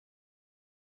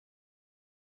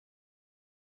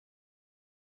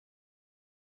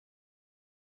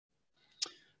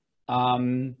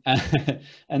And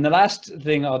the last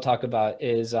thing I'll talk about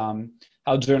is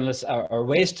how journalists are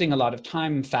wasting a lot of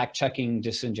time fact-checking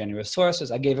disingenuous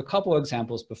sources. I gave a couple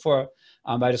examples before,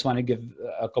 but I just want to give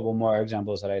a couple more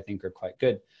examples that I think are quite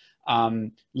good.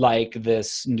 Like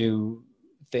this new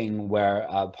thing where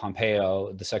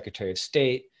Pompeo, the Secretary of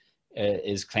State,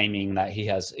 is claiming that he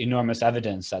has enormous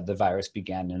evidence that the virus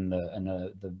began in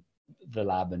the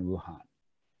lab in Wuhan,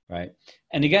 right?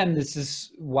 And again, this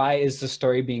is why is the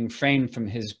story being framed from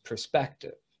his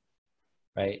perspective,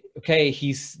 right? Okay,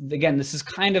 again, this is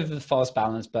kind of the false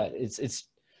balance, but it's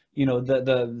you know,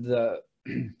 the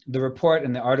report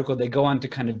and the article, they go on to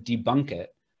kind of debunk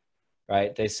it,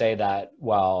 right? They say that,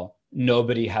 well,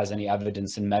 nobody has any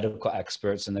evidence, and medical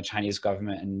experts and the Chinese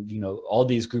government and, you know, all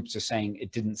these groups are saying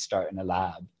it didn't start in a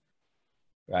lab,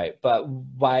 right? But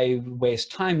why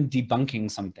waste time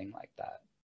debunking something like that,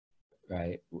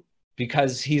 right?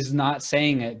 Because he's not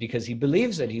saying it because he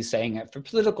believes it. He's saying it for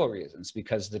political reasons,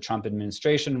 because the Trump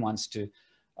administration wants to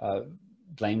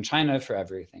blame China for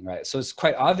everything, right? So it's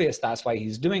quite obvious that's why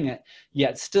he's doing it,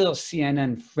 yet still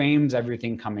CNN frames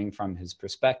everything coming from his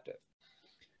perspective.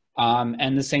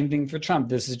 And the same thing for Trump.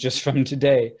 This is just from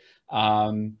today.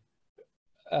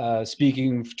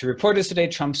 Speaking to reporters today,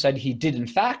 Trump said he did in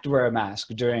fact wear a mask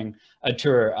during a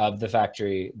tour of the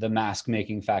factory, the mask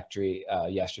making factory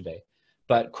yesterday.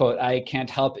 But, quote, I can't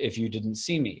help if you didn't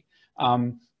see me.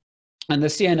 And the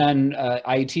CNN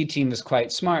IT team is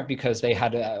quite smart, because they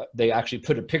actually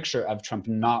put a picture of Trump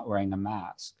not wearing a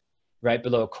mask right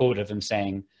below a quote of him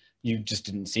saying, you just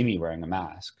didn't see me wearing a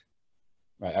mask.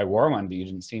 Right, I wore one, but you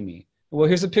didn't see me. Well,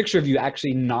 here's a picture of you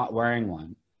actually not wearing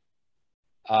one.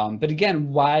 But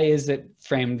again, why is it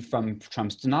framed from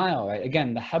Trump's denial, right?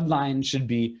 Again, the headline should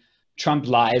be, Trump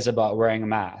lies about wearing a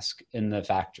mask in the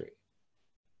factory.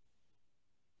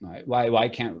 Right? Why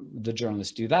can't the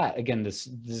journalists do that? Again, this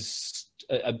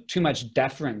too much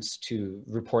deference to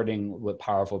reporting what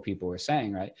powerful people were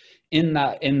saying, right? In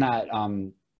that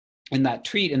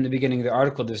tweet in the beginning of the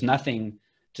article, there's nothing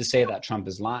to say that Trump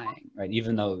is lying, right?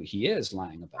 Even though he is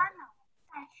lying about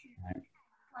it.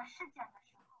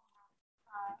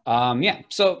 Right? Yeah,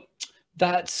 so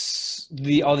that's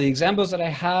all the examples that I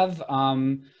have.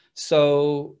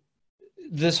 So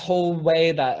this whole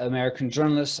way that American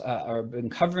journalists are been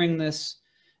covering this,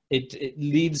 it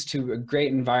leads to a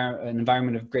great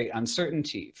environment of great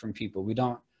uncertainty from people. We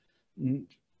don't,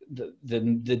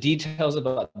 the details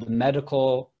about the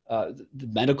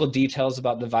medical details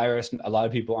about the virus, a lot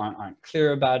of people aren't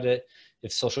clear about it.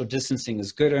 If social distancing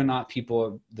is good or not,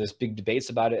 there's big debates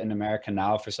about it in America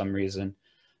now for some reason.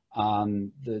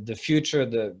 The future,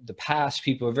 the past,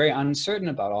 people are very uncertain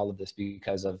about all of this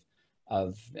because of,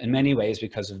 in many ways,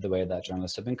 because of the way that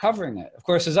journalists have been covering it. Of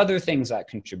course, there's other things that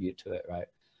contribute to it, right?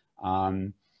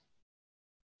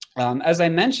 As I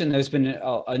mentioned, there's been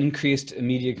an increased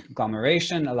media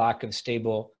conglomeration, a lack of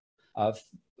stable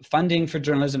funding for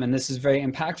journalism, and this is very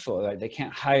impactful, right? They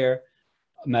can't hire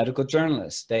medical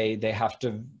journalists. They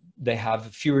have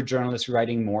fewer journalists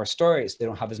writing more stories. They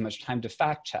don't have as much time to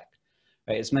fact check,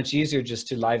 right? It's much easier just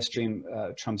to live stream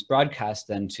Trump's broadcast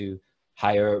than to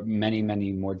hire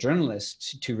many more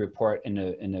journalists to report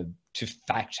to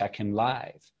fact check him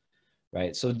live,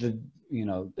 right? So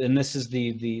and this is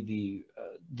the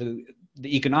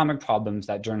economic problems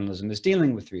that journalism is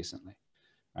dealing with recently.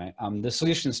 Right. The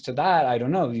solutions to that, I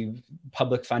don't know.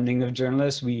 Public funding of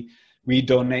journalists. We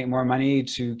donate more money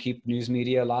to keep news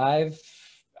media alive.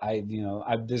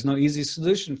 There's no easy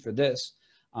solution for this.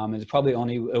 It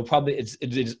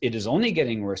is only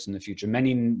getting worse in the future.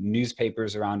 Many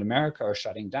newspapers around America are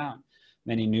shutting down.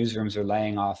 Many newsrooms are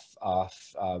laying off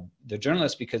the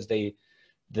journalists because the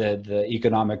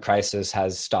economic crisis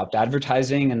has stopped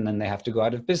advertising, and then they have to go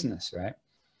out of business. Right.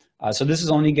 So this is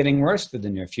only getting worse for the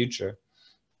near future.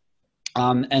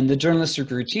 And the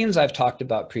journalistic routines I've talked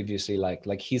about previously,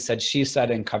 like he said, she said,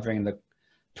 and covering the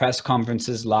press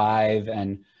conferences live,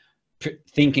 and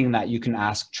thinking that you can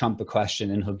ask Trump a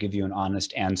question and he'll give you an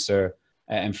honest answer,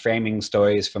 and framing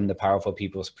stories from the powerful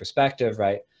people's perspective,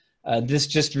 right? This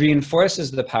just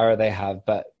reinforces the power they have,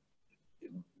 but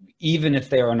even if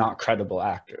they are not credible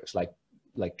actors,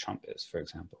 like Trump is, for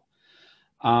example.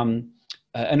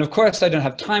 And of course, I don't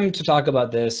have time to talk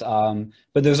about this,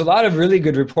 but there's a lot of really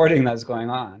good reporting that's going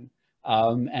on.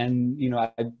 And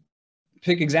I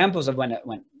pick examples of when it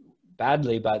went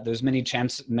badly, but there's many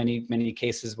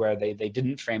cases where they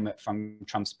didn't frame it from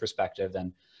Trump's perspective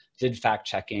and did fact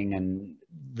checking and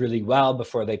really well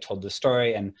before they told the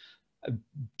story, and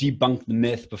debunked the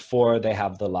myth before they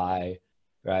have the lie,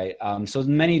 right? So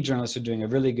many journalists are doing a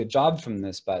really good job from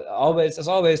this, but as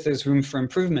always, there's room for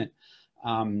improvement.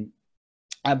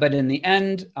 But in the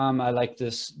end, I like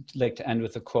to end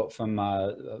with a quote from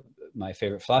my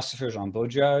favorite philosopher, Jean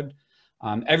Baudrillard.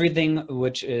 Everything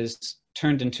which is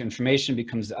turned into information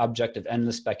becomes the object of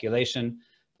endless speculation,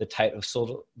 the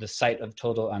site of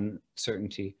total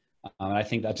uncertainty. And I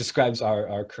think that describes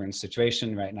our current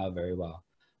situation right now very well.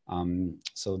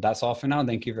 So that's all for now.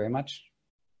 Thank you very much.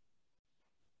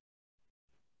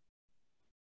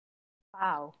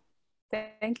 Wow.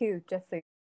 Thank you, Jesse.